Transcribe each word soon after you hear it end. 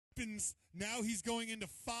weapons. Now he's going into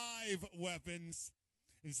 5 weapons.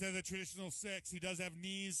 Instead of the traditional 6, he does have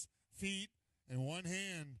knees, feet, and 1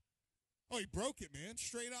 hand. Oh, he broke it, man.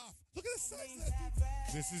 Straight off. Look at the size of that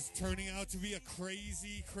dude. This is turning out to be a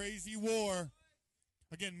crazy, crazy war.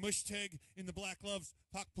 Again, Mushtag in the black gloves,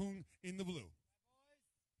 Pakpung in the blue.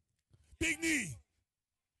 Big knee.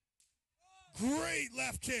 Great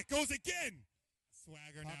left kick. Goes again.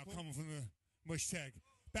 Swagger now coming from the Mushtag.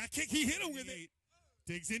 Back kick. He hit him with it.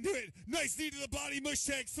 Digs into it. Nice knee to the body.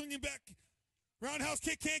 Mushtag swinging back. Roundhouse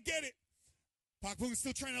kick. Can't get it. Pakpung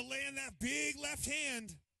still trying to land that big left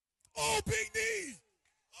hand. Oh, big knee.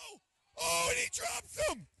 Oh, and he drops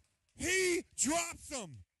him. He drops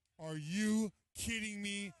him. Are you kidding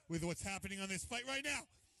me with what's happening on this fight right now?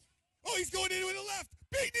 Oh, he's going into the left.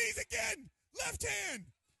 Big knees again. Left hand.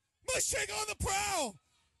 Mushtag on the prowl.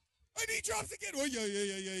 And he drops again. Oh,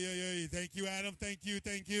 yeah. Thank you, Adam. Thank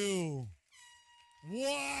you.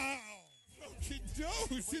 Wow. Broken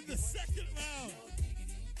dose in the second round.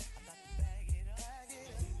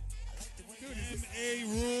 MMA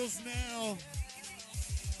rules now.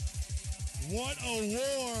 What a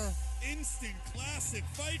war. Instant classic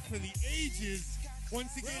fight for the ages.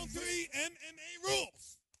 Once again, round 3 MMA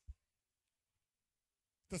rules.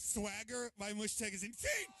 The swagger by Mushtag is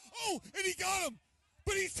insane. Oh, and he got him.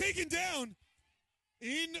 But he's taken down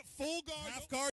in full guard. Half guard.